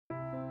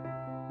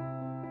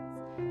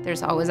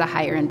There's always a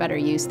higher and better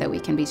use that we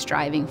can be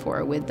striving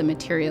for with the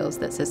materials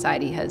that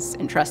society has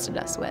entrusted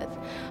us with.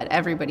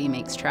 Everybody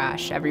makes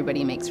trash,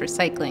 everybody makes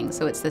recycling,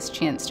 so it's this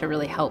chance to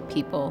really help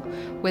people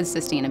with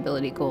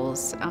sustainability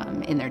goals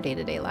in their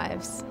day-to-day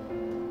lives.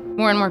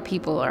 More and more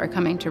people are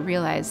coming to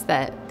realize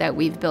that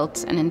we've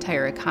built an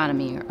entire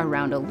economy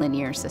around a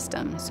linear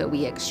system. So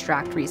we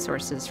extract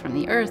resources from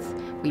the earth,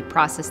 we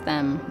process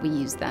them, we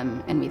use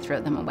them, and we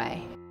throw them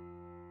away.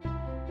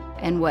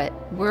 And what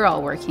we're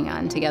all working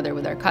on together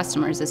with our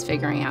customers is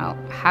figuring out,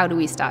 how do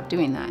we stop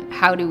doing that?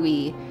 How do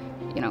we,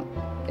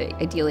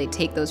 ideally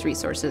take those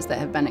resources that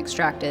have been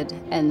extracted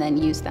and then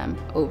use them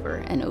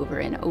over and over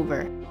and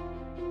over.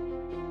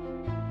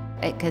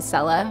 At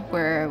Casella,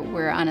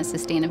 we're on a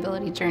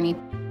sustainability journey.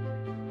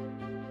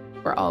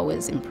 We're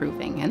always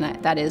improving,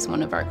 and that is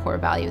one of our core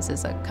values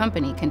as a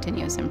company,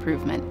 continuous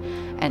improvement.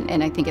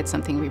 And I think it's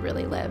something we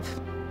really live.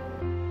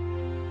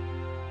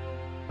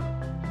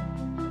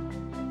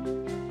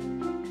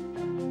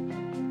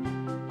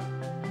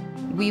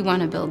 We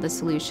want to build the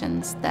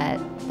solutions that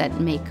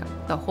make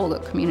the whole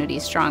community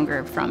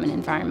stronger from an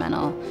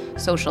environmental,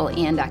 social,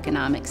 and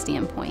economic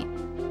standpoint.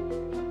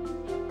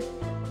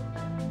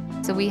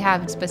 So we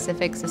have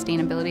specific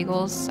sustainability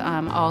goals,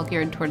 all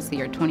geared towards the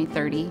year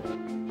 2030.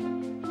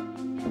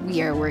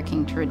 We are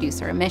working to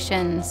reduce our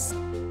emissions,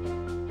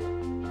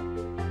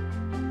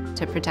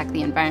 to protect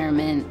the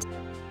environment,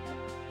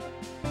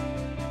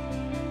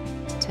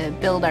 to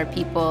build our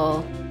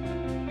people,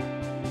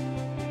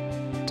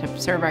 to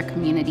serve our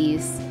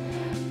communities.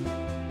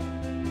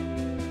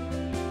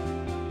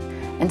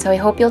 And so I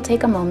hope you'll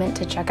take a moment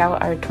to check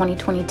out our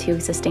 2022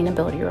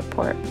 sustainability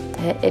report.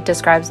 It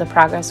describes the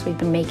progress we've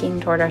been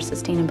making toward our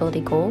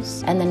sustainability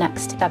goals and the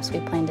next steps we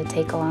plan to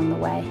take along the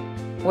way.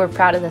 We're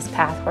proud of this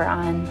path we're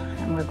on,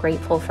 and we're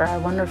grateful for our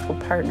wonderful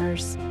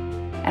partners.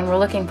 And we're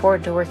looking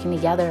forward to working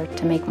together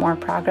to make more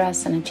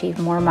progress and achieve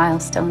more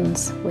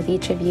milestones with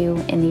each of you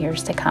in the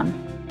years to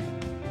come.